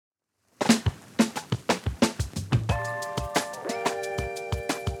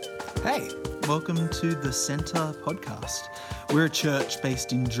Hey, welcome to the Centre podcast. We're a church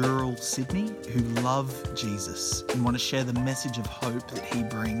based in Dural, Sydney, who love Jesus and want to share the message of hope that he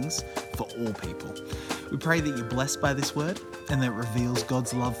brings for all people. We pray that you're blessed by this word and that it reveals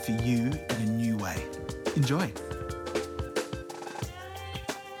God's love for you in a new way. Enjoy.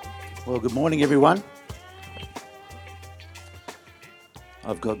 Well, good morning, everyone.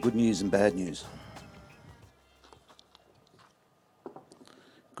 I've got good news and bad news.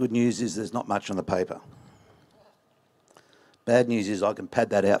 Good news is there's not much on the paper. Bad news is I can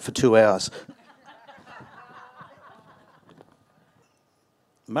pad that out for 2 hours.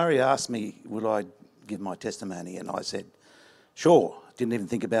 Murray asked me, would I give my testimony? And I said, sure. Didn't even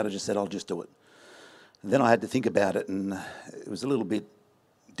think about it, just said, I'll just do it. And then I had to think about it, and it was a little bit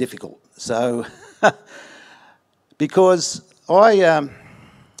difficult. So, because I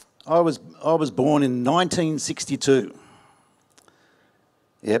was born in 1962.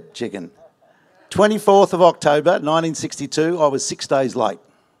 Yep, chicken. 24th of October, 1962, I was 6 days late.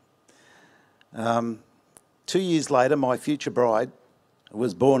 2 years later, my future bride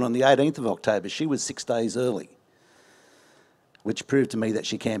was born on the 18th of October. She was 6 days early, which proved to me that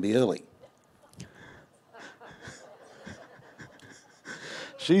she can be early.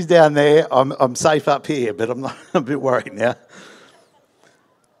 She's down there. I'm safe up here, but I'm a bit worried now.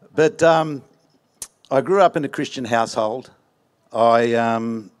 But I grew up in a Christian household.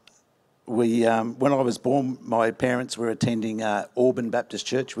 When I was born, my parents were attending Auburn Baptist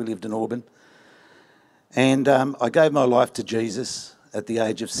Church. We lived in Auburn. And I gave my life to Jesus at the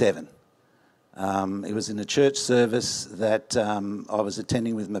age of 7. It was in a church service that I was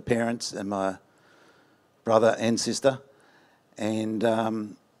attending with my parents and my brother and sister. And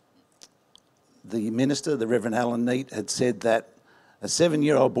the minister, the Reverend Alan Neat, had said that a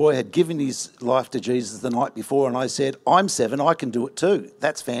 7-year-old boy had given his life to Jesus the night before, and I said, I'm 7, I can do it too.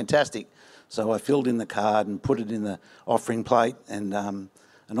 That's fantastic. So I filled in the card and put it in the offering plate, and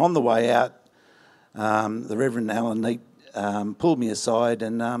on the way out, the Reverend Alan Neat pulled me aside,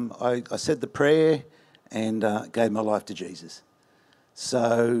 and I said the prayer and gave my life to Jesus.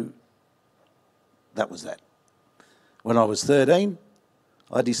 So that was that. When I was 13,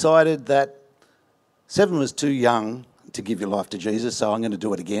 I decided that 7 was too young to give your life to Jesus, so I'm going to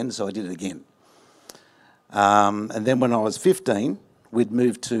do it again, so I did it again. And then when I was 15, we'd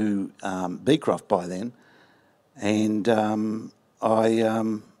moved to Beecroft by then, and I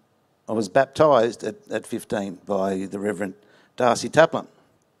was baptised at 15 by the Reverend Darcy Taplin.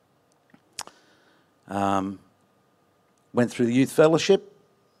 Went through the youth fellowship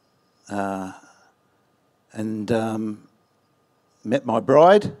and met my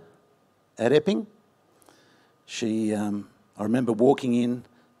bride at Epping. I remember walking in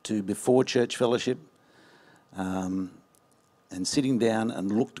to before church fellowship and sitting down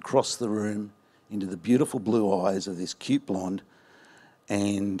and looked across the room into the beautiful blue eyes of this cute blonde,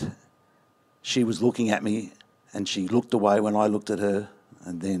 and she was looking at me, and she looked away when I looked at her,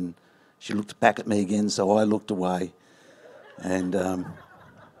 and then she looked back at me again, so I looked away. And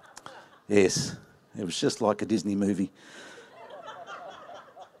yes, it was just like a Disney movie.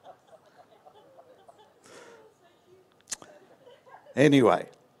 Anyway,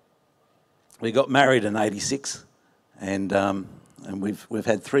 we got married in '86, and we've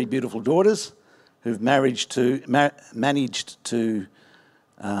had 3 beautiful daughters who've managed to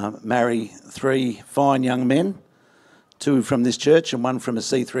marry 3 fine young men, 2 from this church and 1 from a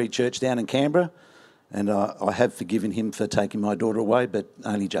C3 church down in Canberra. And I have forgiven him for taking my daughter away, but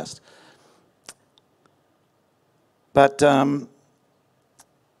only just. But what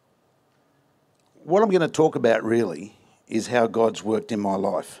I'm going to talk about really is how God's worked in my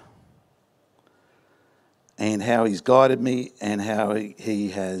life and how he's guided me and how he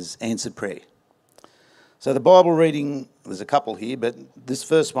has answered prayer. So the Bible reading, there's a couple here, but this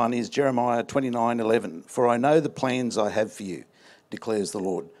first one is Jeremiah 29:11. For I know the plans I have for you, declares the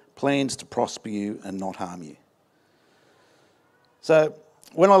Lord, plans to prosper you and not harm you. So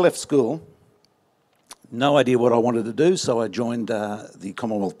when I left school, no idea what I wanted to do, so I joined the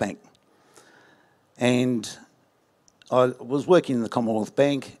Commonwealth Bank. And I was working in the Commonwealth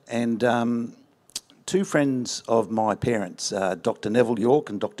Bank, and 2 friends of my parents, Dr. Neville York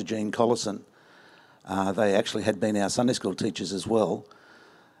and Dr. Jean Collison, they actually had been our Sunday school teachers as well.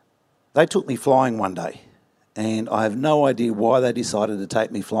 They took me flying one day, and I have no idea why they decided to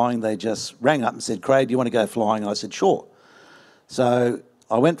take me flying. They just rang up and said, Craig, do you want to go flying? I said, sure. So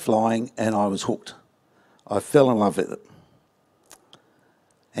I went flying, and I was hooked. I fell in love with it.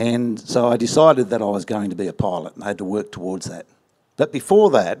 And so I decided that I was going to be a pilot, and I had to work towards that. But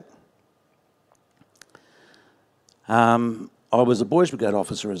before that, I was a Boys Brigade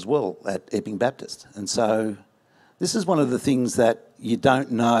officer as well at Epping Baptist. And so this is one of the things that you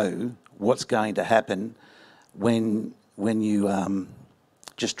don't know what's going to happen when you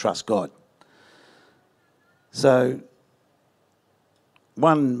just trust God. So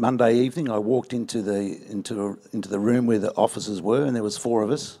one Monday evening, I walked into the room where the officers were, and there was four of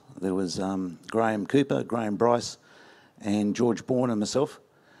us. There was Graham Cooper, Graham Bryce, and George Bourne and myself.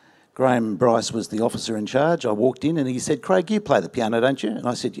 Graham Bryce was the officer in charge. I walked in and he said, "Craig, you play the piano, don't you?" And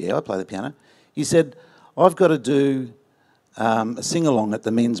I said, "Yeah, I play the piano." He said, "I've got to do a sing-along at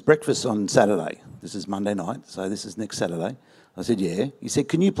the men's breakfast on Saturday." This is Monday night, so this is next Saturday. I said, "Yeah." He said,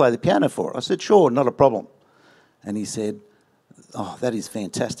 "Can you play the piano for it?" I said, "Sure, not a problem." And he said, "Oh, that is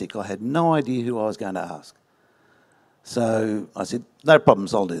fantastic." I had no idea who I was going to ask. So I said, "No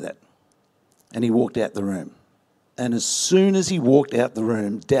problems, I'll do that." And he walked out the room. And as soon as he walked out the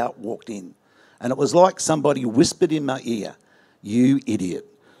room, doubt walked in. And it was like somebody whispered in my ear, "You idiot.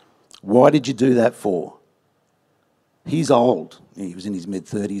 Why did you do that for?" He's old. He was in his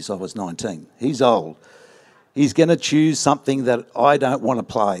mid-30s, I was 19. He's old. He's going to choose something that I don't want to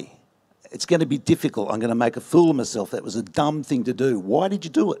play. It's going to be difficult. I'm going to make a fool of myself. That was a dumb thing to do. Why did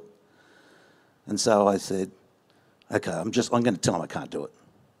you do it? And so I said, "Okay, I'm going to tell him I can't do it."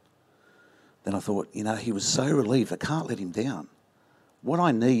 Then I thought, he was so relieved. I can't let him down. What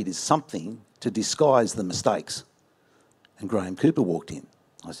I need is something to disguise the mistakes. And Graham Cooper walked in.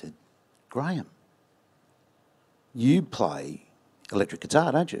 I said, "Graham, you play electric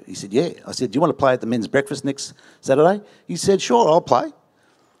guitar, don't you?" He said, "Yeah." I said, "Do you want to play at the men's breakfast next Saturday?" He said, "Sure, I'll play."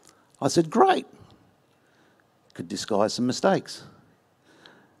 I said, "Great." Could disguise some mistakes.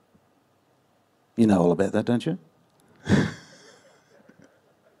 You know all about that, don't you?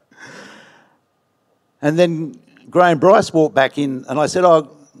 And then Graham Bryce walked back in and I said, "Oh,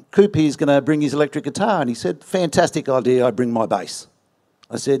 Coop here's going to bring his electric guitar." And he said, "Fantastic idea, I bring my bass."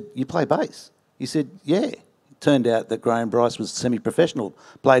 I said, "You play bass?" He said, "Yeah." It turned out that Graham Bryce was semi-professional,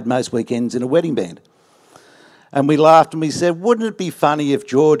 played most weekends in a wedding band. And we laughed and we said, "Wouldn't it be funny if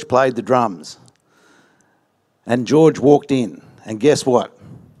George played the drums?" And George walked in and guess what?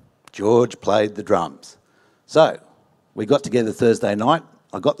 George played the drums. So we got together Thursday night.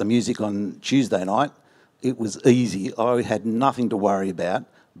 I got the music on Tuesday night. It was easy. I had nothing to worry about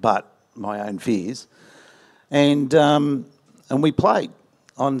but my own fears. And we played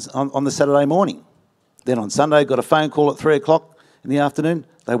on the Saturday morning. Then on Sunday, got a phone call at 3 o'clock in the afternoon.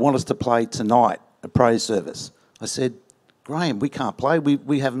 They want us to play tonight, a praise service. I said, "Graham, we can't play.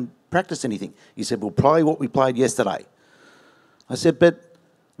 We haven't practiced anything." He said, "We'll play what we played yesterday." I said, "But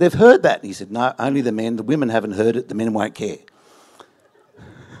they've heard that." He said, "No, only the men. The women haven't heard it. The men won't care."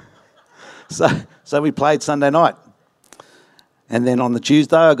 So we played Sunday night. And then on the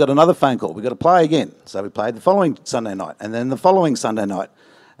Tuesday, I got another phone call. We've got to play again. So we played the following Sunday night and then the following Sunday night.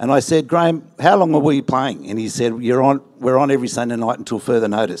 And I said, "Graham, how long are we playing?" And he said, we're on every Sunday night until further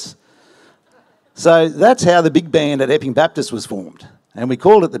notice." So that's how the big band at Epping Baptist was formed. And we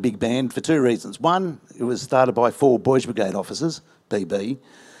called it the big band for two reasons. One, it was started by 4 Boys Brigade officers, BB.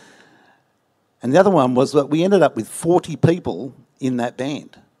 And the other one was that we ended up with 40 people in that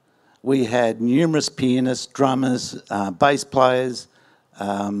band. We had numerous pianists, drummers, bass players.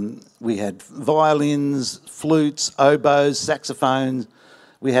 We had violins, flutes, oboes, saxophones.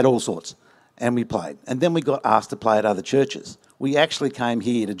 We had all sorts. And we played. And then we got asked to play at other churches. We actually came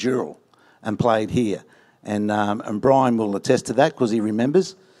here to Dural and played here. And Brian will attest to that because he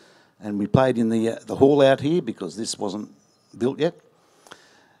remembers. And we played in the hall out here because this wasn't built yet.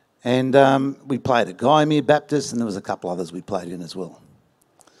 And we played at Glasby Baptist and there was a couple others we played in as well.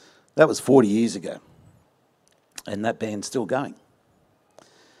 That was 40 years ago, and that band's still going.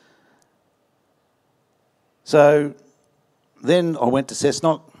 So then I went to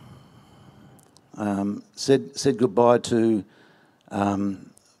Cessnock, said goodbye to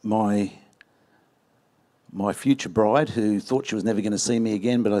my future bride who thought she was never going to see me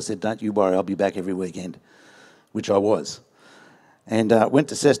again, but I said, "Don't you worry, I'll be back every weekend," which I was. And went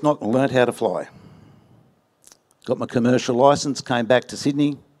to Cessnock and learnt how to fly. Got my commercial licence, came back to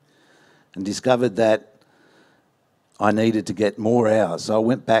Sydney, and discovered that I needed to get more hours. So I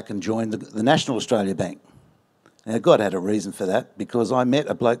went back and joined the National Australia Bank. Now, God had a reason for that because I met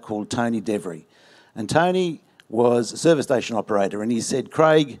a bloke called Tony Devery. And Tony was a service station operator and he said,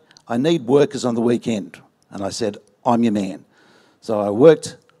 "Craig, I need workers on the weekend." And I said, "I'm your man." So I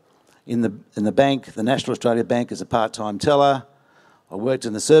worked in the bank, the National Australia Bank, as a part-time teller. I worked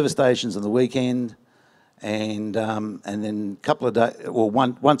in the service stations on the weekend. And then a couple of days,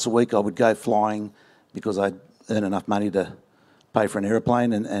 once a week I would go flying because I'd earn enough money to pay for an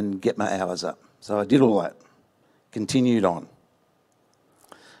aeroplane and get my hours up. So I did all that, continued on.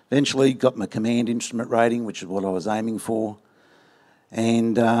 Eventually got my command instrument rating, which is what I was aiming for,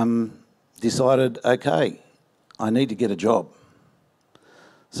 and decided, okay, I need to get a job.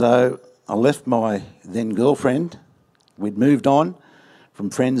 So I left my then girlfriend. We'd moved on from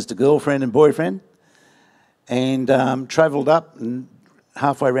friends to girlfriend and boyfriend, and travelled up and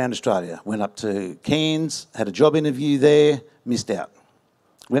halfway around Australia. Went up to Cairns, had a job interview there, missed out.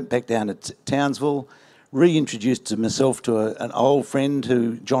 Went back down to Townsville, reintroduced to myself to an old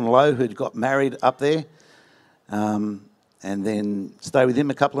friend, John Lowe, who'd got married up there, and then stayed with him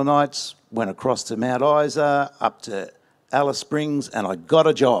a couple of nights, went across to Mount Isa, up to Alice Springs, and I got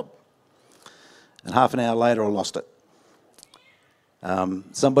a job. And half an hour later, I lost it.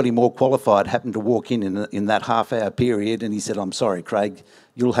 Somebody more qualified happened to walk in that half-hour period, and he said, "I'm sorry, Craig,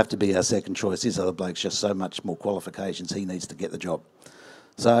 you'll have to be our second choice. This other bloke's just so much more qualifications, he needs to get the job."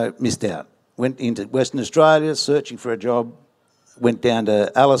 So, missed out. Went into Western Australia, searching for a job. Went down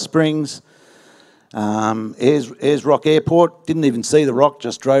to Alice Springs, Ayers Rock Airport. Didn't even see the rock,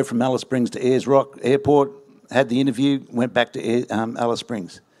 just drove from Alice Springs to Ayers Rock Airport, had the interview, went back to Alice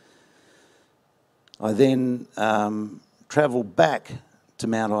Springs. I then travelled back to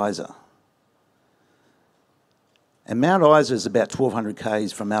Mount Isa. And Mount Isa is about 1,200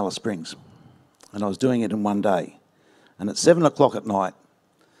 k's from Alice Springs. And I was doing it in one day. And at 7 o'clock at night,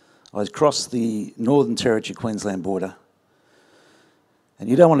 I crossed the Northern Territory Queensland border. And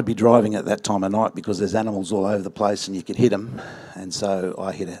you don't want to be driving at that time of night because there's animals all over the place and you could hit them. And so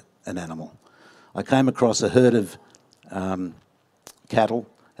I hit an animal. I came across a herd of cattle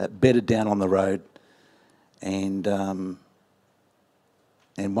that bedded down on the road. And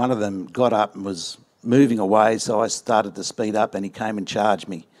one of them got up and was moving away, so I started to speed up and he came and charged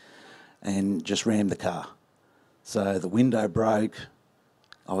me and just rammed the car. So the window broke,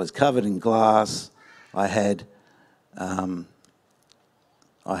 I was covered in glass, I had the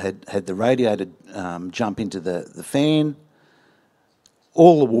radiator jump into the fan,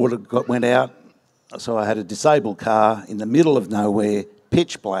 all the water went out, so I had a disabled car in the middle of nowhere,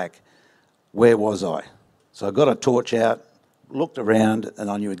 pitch black. Where was I? So I got a torch out, looked around, and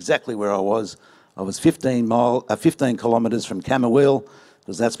I knew exactly where I was. I was 15 kilometres from Camberwell,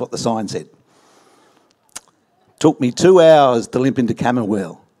 because that's what the sign said. Took me 2 hours to limp into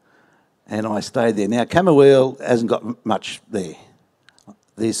Camberwell, and I stayed there. Now, Camberwell hasn't got much there.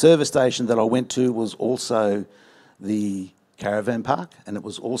 The service station that I went to was also the caravan park, and it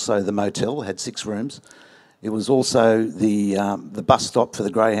was also the motel, it had 6 rooms. It was also the bus stop for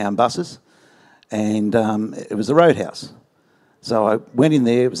the Greyhound buses. And it was the roadhouse. So I went in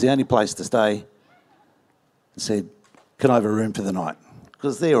there, it was the only place to stay, and said, "Can I have a room for the night?"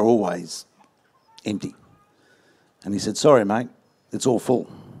 Because they are always empty. And he said, "Sorry, mate, it's all full."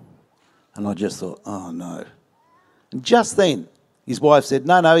 And I just thought, oh no. And just then, his wife said,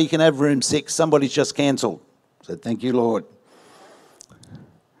 no, you can have room 6, somebody's just cancelled. I said, "Thank you, Lord."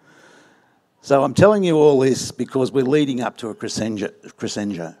 So I'm telling you all this because we're leading up to a crescendo.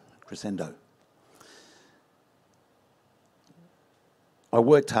 I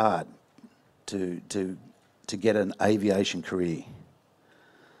worked hard to get an aviation career.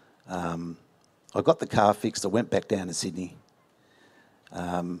 I got the car fixed. I went back down to Sydney.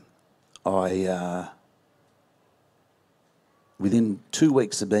 Within 2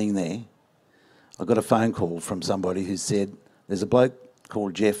 weeks of being there, I got a phone call from somebody who said, "There's a bloke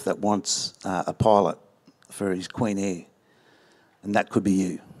called Jeff that wants a pilot for his Queen Air, and that could be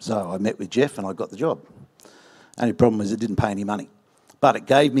you." So I met with Jeff and I got the job. Only problem is it didn't pay any money. But it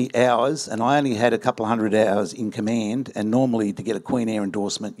gave me hours, and I only had a couple of hundred hours in command, and normally to get a Queen Air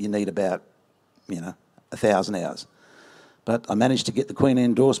endorsement you need about, 1,000 hours. But I managed to get the Queen Air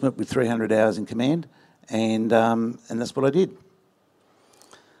endorsement with 300 hours in command, and that's what I did.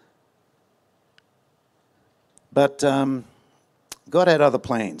 But God had other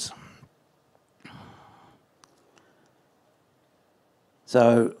plans.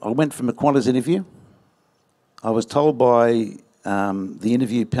 So I went for my Qantas interview. I was told by the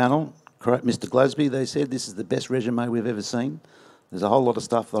interview panel, Mr. Glasby, they said, "This is the best resume we've ever seen." There's a whole lot of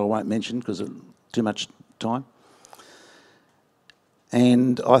stuff that I won't mention because of too much time.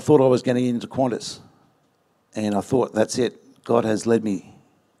 And I thought I was getting into Qantas. And I thought, that's it. God has led me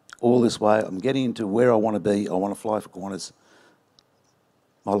all this way. I'm getting into where I want to be. I want to fly for Qantas.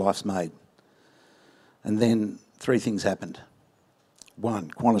 My life's made. And then 3 things happened.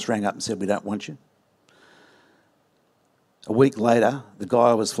 1, Qantas rang up and said, "We don't want you." A week later, the guy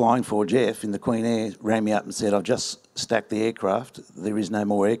I was flying for, Jeff, in the Queen Air, rang me up and said, "I've just stacked the aircraft. There is no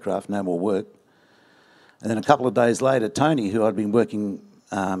more aircraft, no more work." And then a couple of days later, Tony, who I'd been working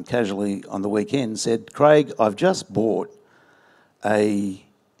casually on the weekend, said, "Craig, I've just bought a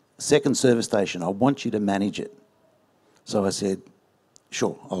second service station. I want you to manage it. So I said,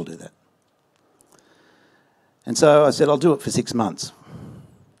 sure, I'll do that. And so I said, I'll do it for 6 months.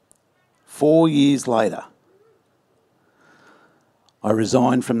 4 years later, I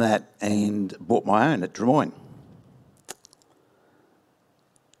resigned from that and bought my own at Drummoyne.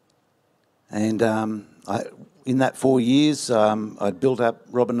 And in that 4 years,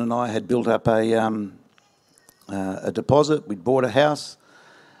 Robin and I had built up a deposit. We'd bought a house.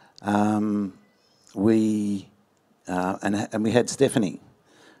 We had Stephanie.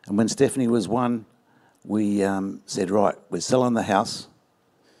 And when Stephanie was one, we said, right, we're selling the house,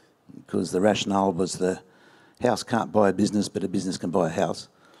 because the rationale was the house can't buy a business, but a business can buy a house.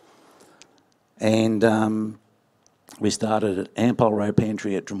 And we started at Ampol Road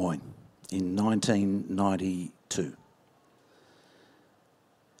Pantry at Drummoyne in 1992.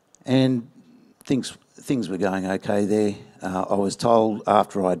 And things were going okay there. I was told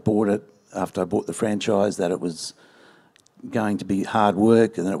after I bought the franchise, that it was going to be hard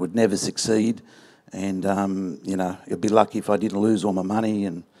work and that it would never succeed. And, it'd be lucky if I didn't lose all my money.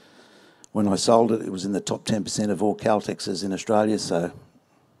 And when I sold it, it was in the top 10% of all Caltexes in Australia. So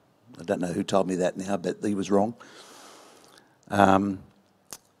I don't know who told me that now, but he was wrong.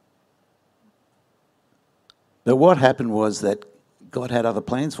 But what happened was that God had other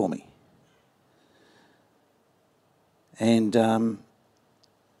plans for me. And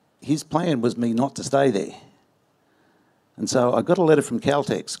his plan was me not to stay there. And so I got a letter from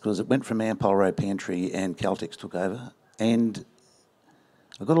Caltex, because it went from Ampol Road Pantry and Caltex took over. And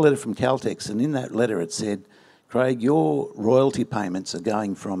I got a letter from Caltex, and in that letter it said, Craig, your royalty payments are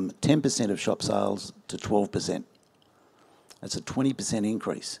going from 10% of shop sales to 12%. That's a 20%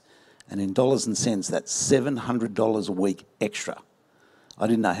 increase. And in dollars and cents, that's $700 a week extra. I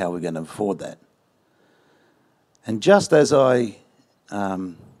didn't know how we were going to afford that. And just as I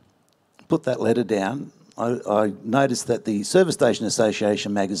put that letter down, I noticed that the Service Station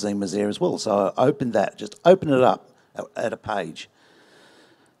Association magazine was there as well. So I opened that, just opened it up at a page.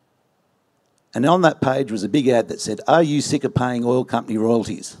 And on that page was a big ad that said, are you sick of paying oil company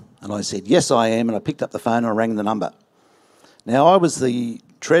royalties? And I said, yes, I am. And I picked up the phone and I rang the number. Now, I was the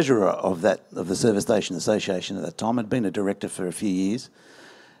treasurer of the Service Station Association at that time. I'd been a director for a few years.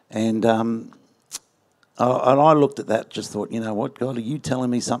 And I looked at that, just thought, you know what, God, are you telling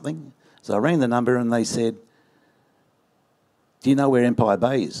me something? So I rang the number and they said, do you know where Empire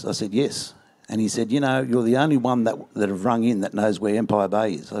Bay is? I said, yes. And he said, you're the only one that have rung in that knows where Empire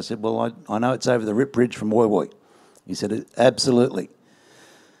Bay is. I said, well, I know it's over the Rip Bridge from Woy Woy. He said, absolutely.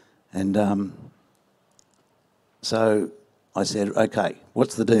 And so I said, okay,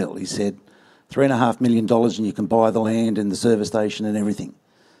 what's the deal? He said, $3.5 million and you can buy the land and the service station and everything.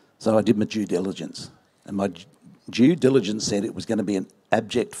 So I did my due diligence. And my due diligence said it was going to be an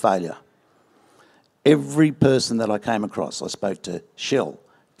abject failure. Every person that I came across, I spoke to Shell,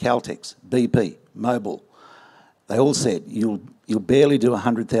 Caltex, BP, Mobil. They all said, you'll barely do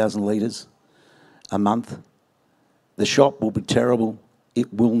 100,000 litres a month. The shop will be terrible.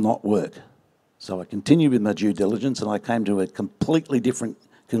 It will not work. So I continued with my due diligence and I came to a completely different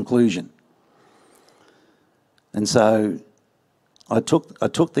conclusion. And so I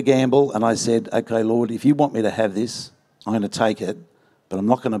took the gamble and I said, okay, Lord, if you want me to have this, I'm going to take it, but I'm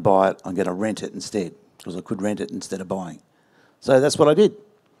not going to buy it. I'm going to rent it instead, because I could rent it instead of buying. So that's what I did.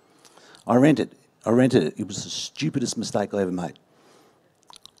 I rented it. It was the stupidest mistake I ever made,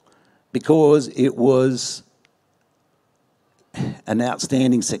 because it was an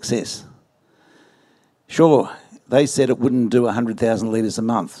outstanding success. Sure, they said it wouldn't do 100,000 litres a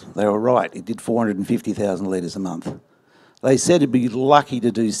month. They were right. It did 450,000 litres a month. They said it'd be lucky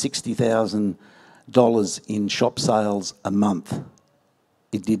to do $60,000 in shop sales a month.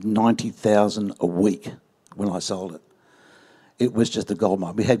 It did 90,000 a week when I sold it. It was just a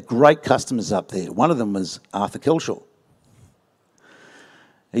goldmine. We had great customers up there. One of them was Arthur Kelshaw.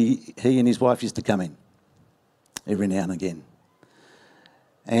 He and his wife used to come in every now and again.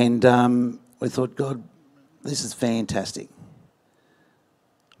 And we thought, God, this is fantastic.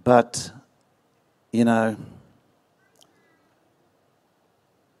 But,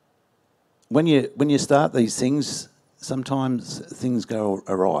 when you start these things, sometimes things go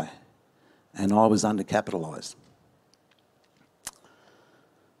awry, and I was undercapitalised.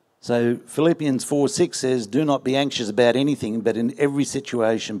 So Philippians 4:6 says, do not be anxious about anything, but in every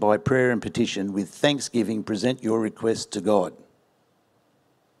situation by prayer and petition with thanksgiving present your requests to God.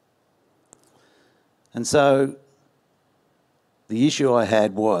 And so the issue I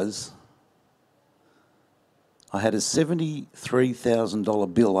had was I had a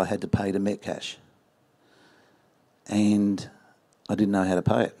 $73,000 bill I had to pay to Metcash, and I didn't know how to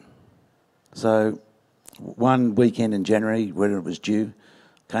pay it. So one weekend in January, when it was due,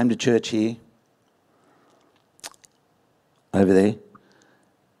 came to church here, over there,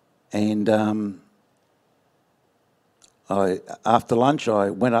 and after lunch I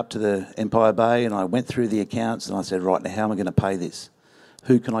went up to the Empire Bay and I went through the accounts and I said, right, now how am I going to pay this?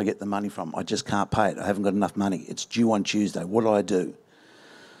 Who can I get the money from? I just can't pay it. I haven't got enough money. It's due on Tuesday. What do I do?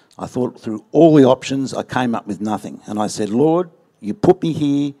 I thought through all the options. I came up with nothing. And I said, Lord, you put me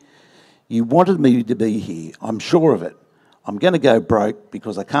here. You wanted me to be here. I'm sure of it. I'm going to go broke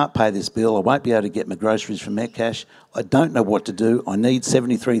because I can't pay this bill. I won't be able to get my groceries from Metcash. I don't know what to do. I need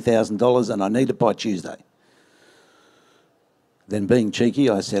 $73,000 and I need it by Tuesday. Then being cheeky,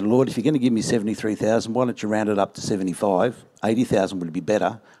 I said, Lord, if you're going to give me 73,000, why don't you round it up to 75? 80,000 would be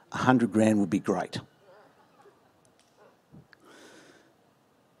better. 100 grand would be great.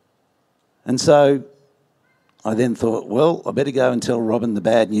 And so I then thought, well, I better go and tell Robin the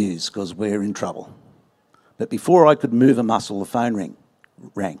bad news because we're in trouble. But before I could move a muscle, the phone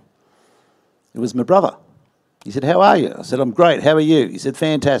rang. It was my brother. He said, how are you? I said, I'm great. How are you? He said,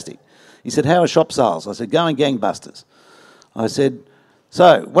 fantastic. He said, how are shop sales? I said, going gangbusters. I said,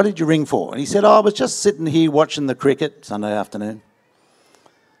 so what did you ring for? And he said, I was just sitting here watching the cricket Sunday afternoon.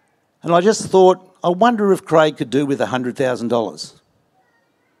 And I just thought, I wonder if Craig could do with $100,000.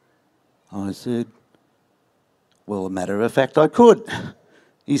 I said, well, a matter of fact, I could.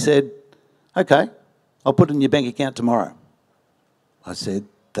 He said, okay, I'll put it in your bank account tomorrow. I said,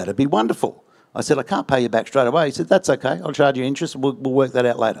 that'd be wonderful. I said, I can't pay you back straight away. He said, that's okay, I'll charge you interest, we'll work that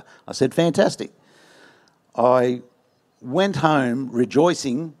out later. I said, fantastic. I went home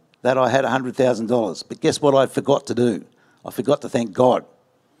rejoicing that I had $100,000, but guess what I forgot to do? I forgot to thank God.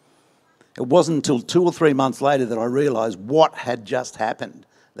 It wasn't until 2 or 3 months later that I realised what had just happened,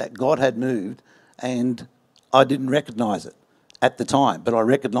 that God had moved, and I didn't recognise it at the time, but I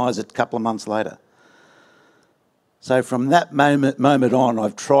recognised it a couple of months later. So from that moment on,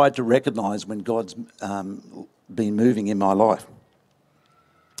 I've tried to recognise when God's been moving in my life.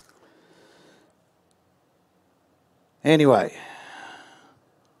 Anyway,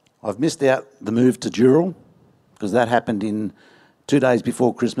 I've missed out the move to Dural because that happened in 2 days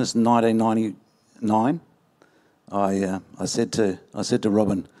before Christmas in 1999. I said to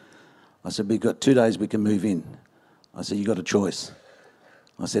Robin, I said, we've got 2 days we can move in. I said, you got a choice.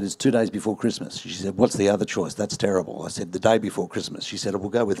 I said, it's 2 days before Christmas. She said, what's the other choice? That's terrible. I said, the day before Christmas. She said, we'll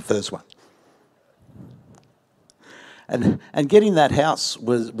go with the first one. And getting that house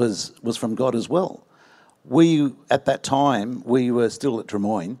was from God as well. We, at that time, we were still at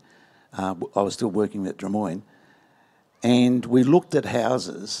Drummoyne. I was still working at Drummoyne. And we looked at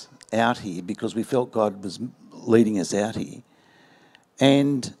houses out here because we felt God was leading us out here.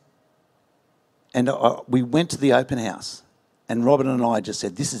 And we went to the open house. And Robin and I just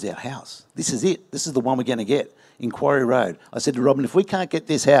said, this is our house. This is it. This is the one we're going to get in Quarry Road. I said to Robin, if we can't get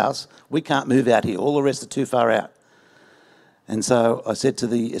this house, we can't move out here. All the rest are too far out. And so I said to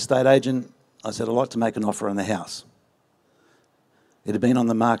the estate agent, I said, I'd like to make an offer on the house. It had been on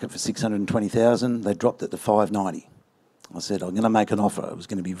the market for $620,000. They dropped it to $590. I said, I'm going to make an offer. It was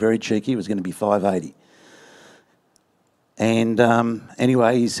going to be very cheeky. It was going to be $580. And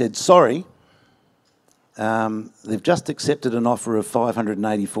anyway, he said, sorry, they've just accepted an offer of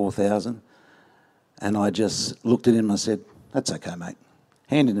 $584,000. And I just looked at him and I said, that's okay, mate.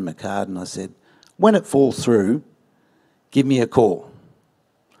 Handed him a card and I said, when it falls through, give me a call.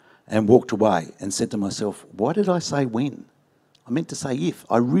 And walked away and said to myself, why did I say when? I meant to say if.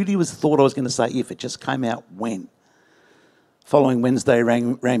 I really thought I was going to say if. It just came out when. Following Wednesday,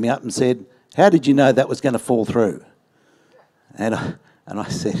 rang me up and said, how did you know that was going to fall through? And I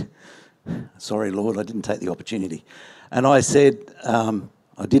said, sorry, Lord, I didn't take the opportunity. And I said, I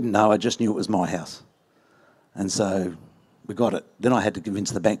didn't know, I just knew it was my house. And so we got it. Then I had to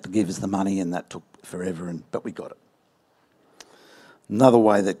convince the bank to give us the money and that took forever, but we got it. Another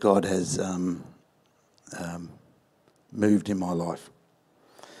way that God has moved in my life.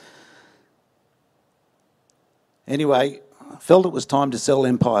 Anyway, I felt it was time to sell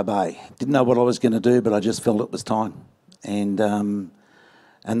Empire Bay. Didn't know what I was going to do, but I just felt it was time. And the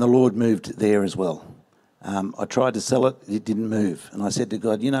Lord moved there as well. I tried to sell it, it didn't move. And I said to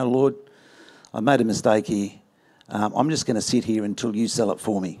God, you know, Lord, I made a mistake here. I'm just going to sit here until you sell it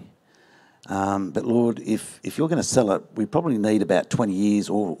for me. But Lord, if you're going to sell it, we probably need about 20 years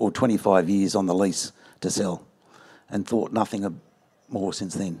or 25 years on the lease to sell. And thought nothing more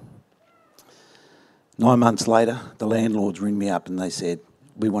since then. 9 months later, the landlords ring me up and they said,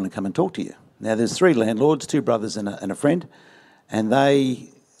 we want to come and talk to you. Now there's 3 landlords, 2 brothers and a friend, and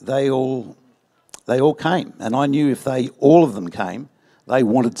they all came. And I knew if all of them came, they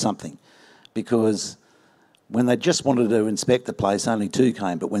wanted something. because when they just wanted to inspect the place, only 2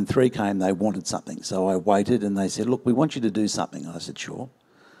 came, but when 3 came, they wanted something. So I waited and they said, look, we want you to do something. I said, sure.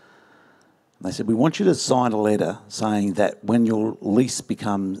 And they said, we want you to sign a letter saying that when your lease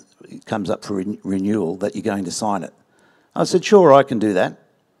comes up for renewal, that you're going to sign it. I said, sure, I can do that.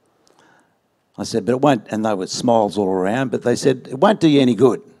 I said, but it won't, and they were smiles all around, but they said, it won't do you any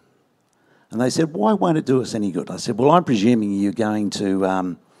good. And they said, why won't it do us any good? I said, well, I'm presuming you're going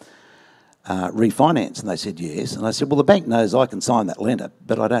to refinance. And they said, yes. And I said, well, the bank knows I can sign that letter,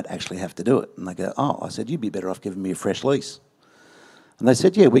 but I don't actually have to do it. And they go, oh. I said, you'd be better off giving me a fresh lease. And they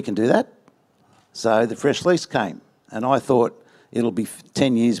said, yeah, we can do that. So the fresh lease came, and I thought it'll be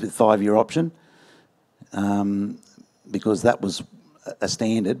 10 years with 5-year option because that was a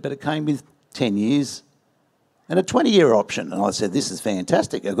standard, but it came with 10 years and a 20-year option. And I said, this is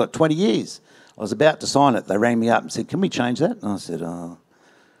fantastic. I've got 20 years. I was about to sign it. They rang me up and said, can we change that? And I said, oh,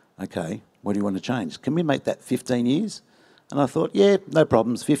 okay, what do you want to change? Can we make that 15 years? And I thought, yeah, no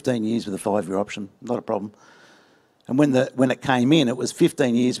problems, 15 years with a 5-year option, not a problem. And when it came in, it was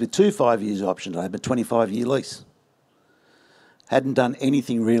 15 years with 2 5-year options. I had a 25-year lease. Hadn't done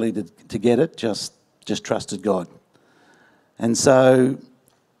anything really to get it, just trusted God. And so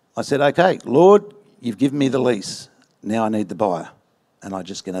I said, okay, Lord, you've given me the lease. Now I need the buyer. And I'm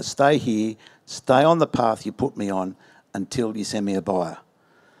just going to stay here, stay on the path you put me on until you send me a buyer.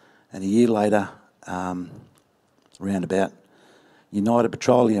 And a year later, roundabout, United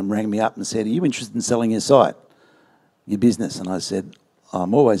Petroleum rang me up and said, are you interested in selling your site, your business? And I said,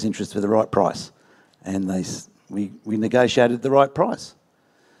 I'm always interested for the right price. And we negotiated the right price.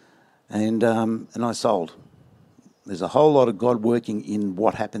 And I sold. There's a whole lot of God working in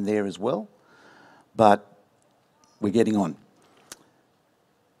what happened there as well, but we're getting on.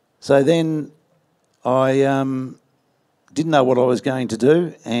 So then I didn't know what I was going to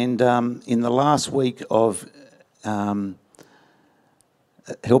do, and in the last week of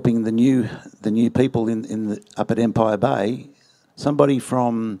helping the new people up at Empire Bay, somebody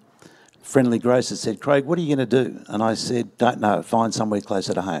from Friendly Grocers said, Craig, what are you going to do? And I said, don't know, find somewhere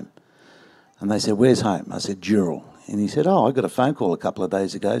closer to home. And they said, where's home? I said, Dural. And he said, oh, I got a phone call a couple of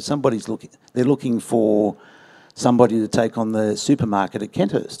days ago. They're looking for somebody to take on the supermarket at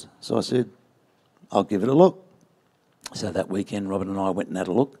Kenthurst. So I said, I'll give it a look. So that weekend, Robin and I went and had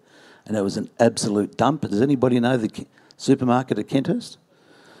a look, and it was an absolute dump. Does anybody know the supermarket at Kenthurst?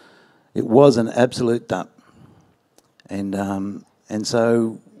 It was an absolute dump. And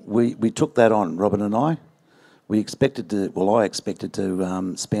so we took that on, Robin and I. I expected to spend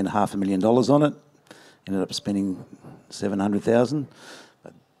 $500,000 on it. Ended up spending $700,000,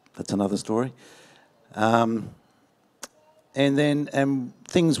 but that's another story. And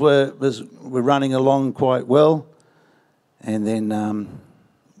things were running along quite well. And then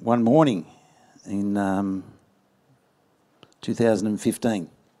one morning in 2015,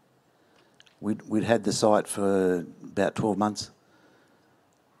 we'd had the site for about 12 months.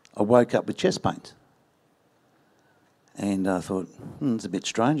 I woke up with chest pains. And I thought, it's a bit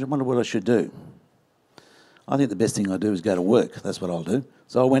strange. I wonder what I should do. I think the best thing I do is go to work. That's what I'll do.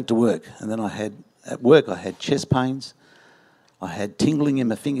 So I went to work, and then at work I had chest pains, I had tingling in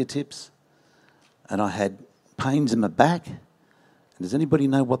my fingertips, and I had pains in my back. And does anybody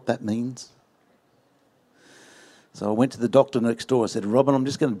know what that means? So I went to the doctor next door. I said, Robin, I'm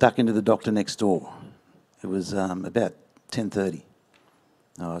just going to duck into the doctor next door. It was about 10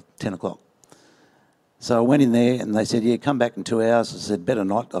 o'clock. So I went in there and they said, yeah, come back in 2 hours. I said, better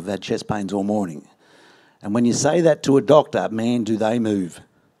not. I've had chest pains all morning. And when you say that to a doctor, man, do they move.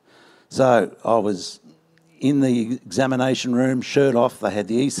 So I was in the examination room, shirt off. They had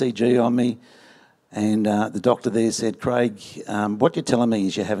the ECG on me. And the doctor there said, Craig, what you're telling me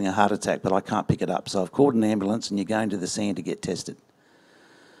is you're having a heart attack, but I can't pick it up. So I've called an ambulance and you're going to the Sand to get tested.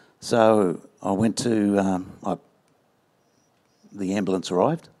 So I went to, the ambulance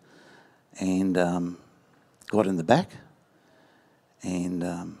arrived and got in the back, and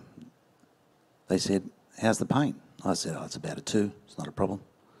they said, how's the pain? I said, it's about a 2, it's not a problem.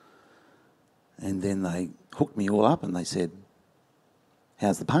 And then they hooked me all up and they said,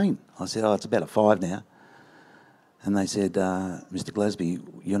 how's the pain? I said, it's about a 5 now. And they said, Mr. Glasby,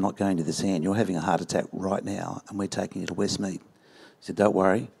 you're not going to the Sand, you're having a heart attack right now and we're taking you to Westmead. He said, don't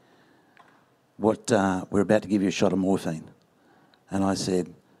worry, we're about to give you a shot of morphine. And I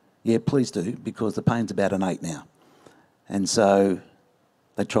said, yeah, please do, because the pain's about an 8 now. And so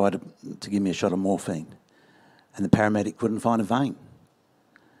they tried to give me a shot of morphine, and the paramedic couldn't find a vein.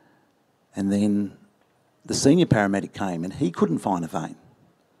 And then the senior paramedic came, and he couldn't find a vein.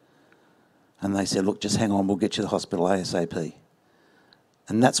 And they said, look, just hang on, we'll get you to the hospital ASAP.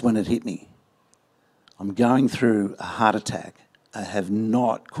 And that's when it hit me. I'm going through a heart attack. I have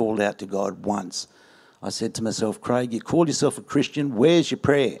not called out to God once. I said to myself, Craig, you call yourself a Christian, where's your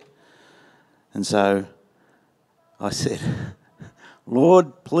prayer? And so I said,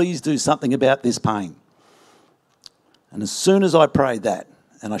 Lord, please do something about this pain. And as soon as I prayed that,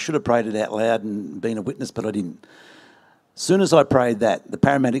 and I should have prayed it out loud and been a witness, but I didn't. As soon as I prayed that, the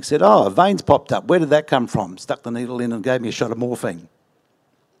paramedic said, a vein's popped up. Where did that come from? Stuck the needle in and gave me a shot of morphine.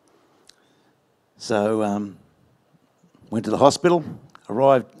 So went to the hospital,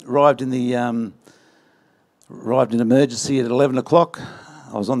 arrived in emergency at 11 o'clock.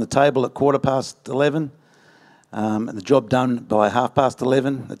 I was on the table at 11:15, and the job done by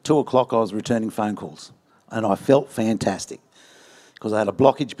 11:30. At 2 o'clock, I was returning phone calls, and I felt fantastic because I had a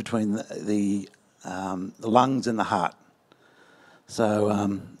blockage between the lungs and the heart.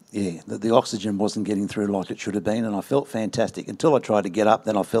 So, the oxygen wasn't getting through like it should have been, and I felt fantastic. Until I tried to get up,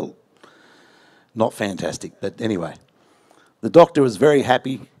 then I felt not fantastic. But anyway, the doctor was very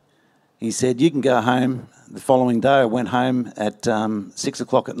happy. He said, you can go home. The following day, I went home at 6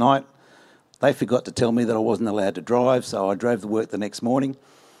 o'clock at night. They forgot to tell me that I wasn't allowed to drive, so I drove to work the next morning.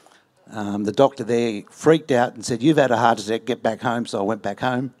 The doctor there freaked out and said, you've had a heart attack, get back home. So I went back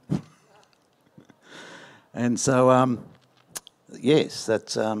home. And so, yes,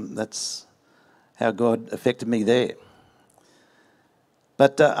 that's how God affected me there.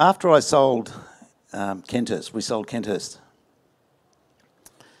 But after I sold Kenthurst, we sold Kenthurst,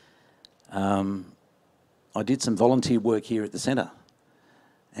 I did some volunteer work here at the centre.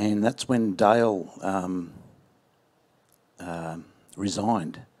 And that's when Dale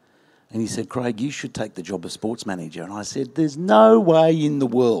resigned. And he said, Craig, you should take the job of sports manager. And I said, there's no way in the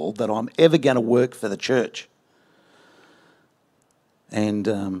world that I'm ever going to work for the church.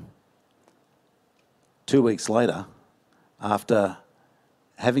 And 2 weeks later, after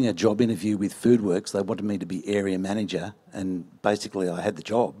having a job interview with Foodworks, they wanted me to be area manager, and basically I had the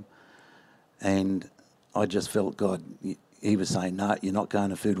job. And I just felt God, he was saying, no, you're not going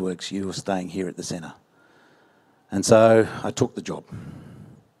to Foodworks, you're staying here at the centre. And so I took the job.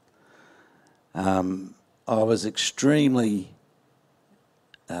 I was extremely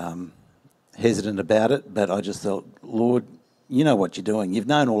hesitant about it, but I just thought, Lord, you know what you're doing. You've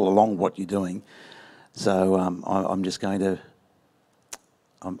known all along what you're doing, so I'm just going to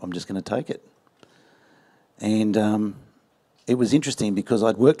take it. And it was interesting because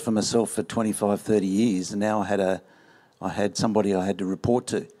I'd worked for myself for 25, 30 years, and now I had somebody I had to report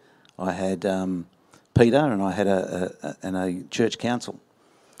to. I had Peter, and I had a church council.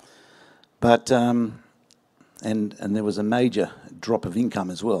 But and there was a major drop of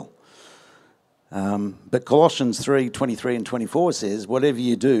income as well. But Colossians 3:23 and 24 says, whatever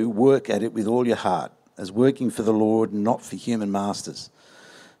you do, work at it with all your heart, as working for the Lord, not for human masters,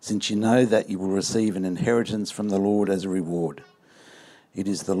 since you know that you will receive an inheritance from the Lord as a reward. It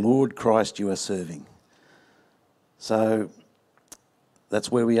is the Lord Christ you are serving. So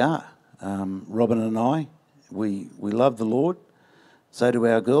that's where we are. Robin and I, we love the Lord. So do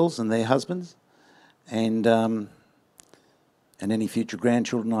our girls and their husbands, and any future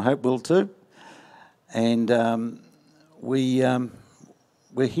grandchildren, I hope, will too. And we're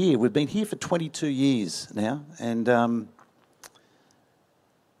here. We've been here for 22 years now, and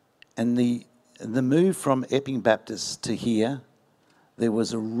the move from Epping Baptist to here, there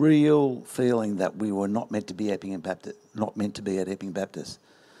was a real feeling that we were not meant to be Epping Baptist, not meant to be at Epping Baptist,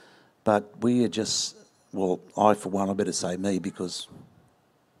 but we are just. Well, I, for one, I better say me because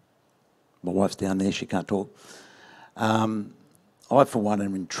my wife's down there, she can't talk. I, for one,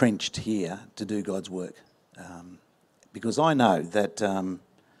 am entrenched here to do God's work because I know that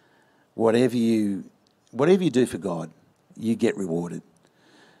whatever you do for God, you get rewarded.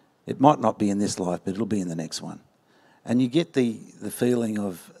 It might not be in this life, but it'll be in the next one. And you get the feeling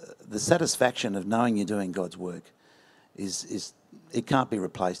of the satisfaction of knowing you're doing God's work is it can't be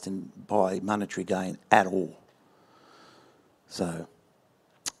replaced by monetary gain at all. So,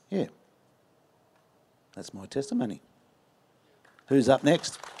 yeah, that's my testimony. Who's up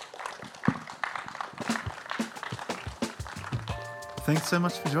next? Thanks so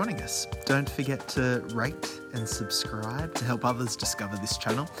much for joining us. Don't forget to rate and subscribe to help others discover this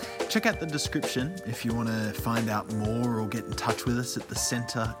channel. Check out the description if you want to find out more or get in touch with us at the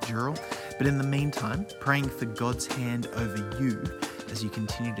Centre Dural. But in the meantime, praying for God's hand over you as you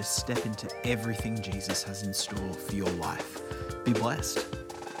continue to step into everything Jesus has in store for your life. Be blessed.